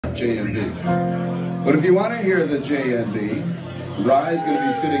J&B. But if you want to hear the J&B, Rye's going to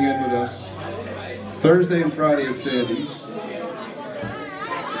be sitting in with us Thursday and Friday at Sandy's.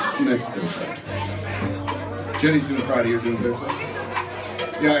 Next Thursday. Jenny's doing Friday, you're doing Thursday?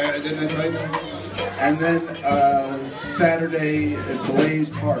 Yeah, didn't I tell you? And then Saturday at Blaze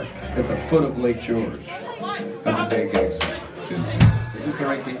Park at the foot of Lake George. That's a day gig. Is this the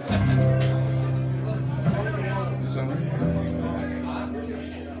right key? Is that right?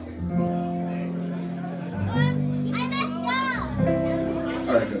 I messed up!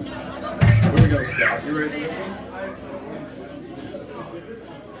 All right, good. Here we go, Scott. You ready for this one?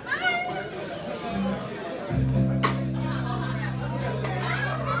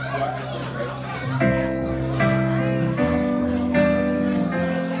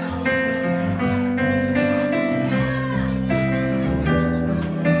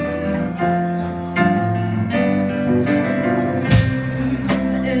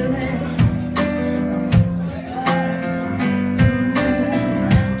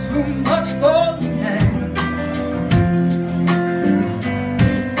 Too much for the man.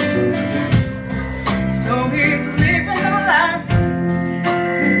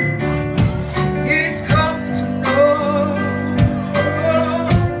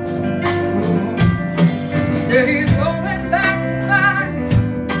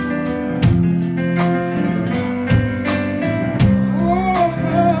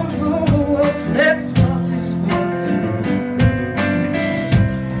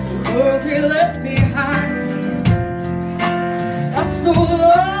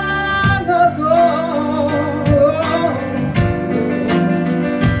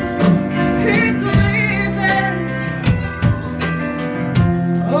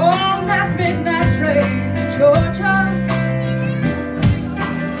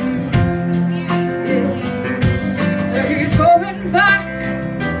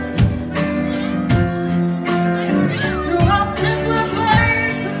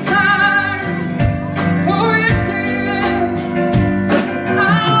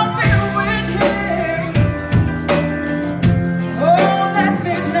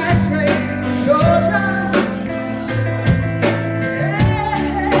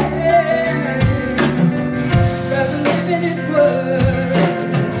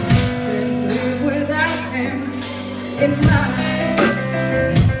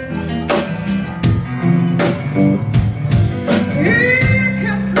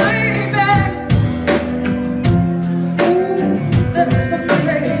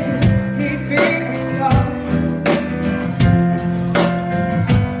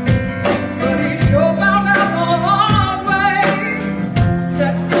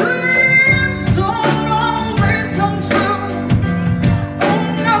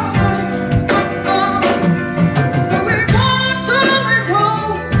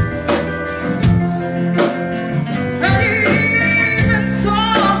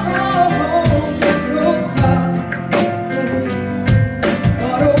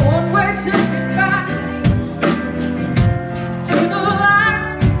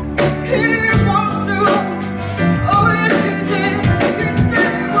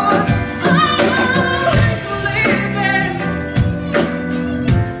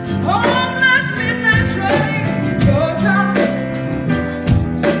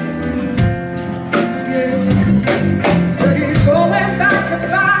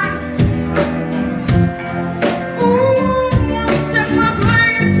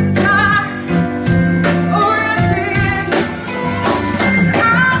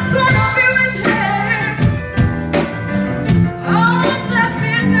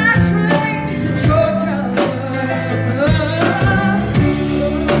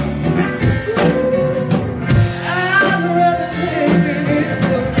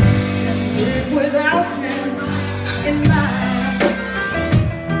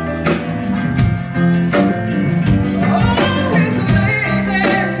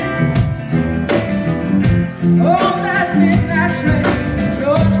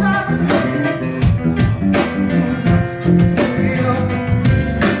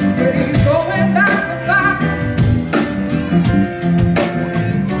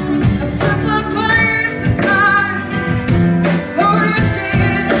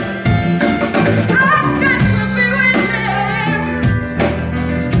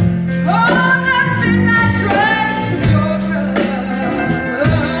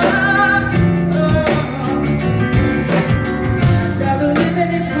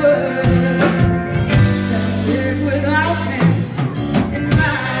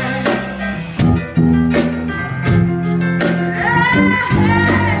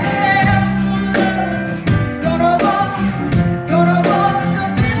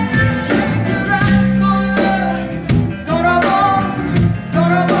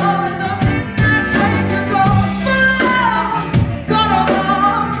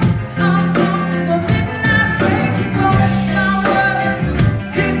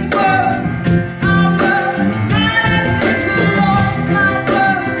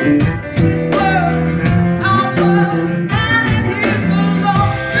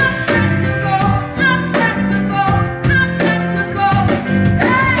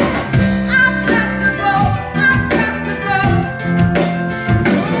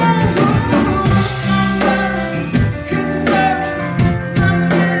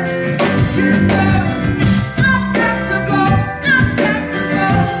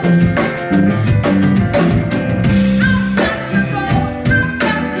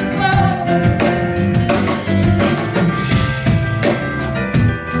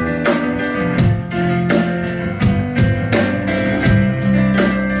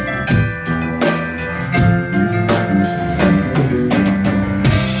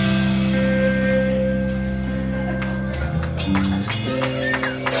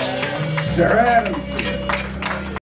 Sarah Adams.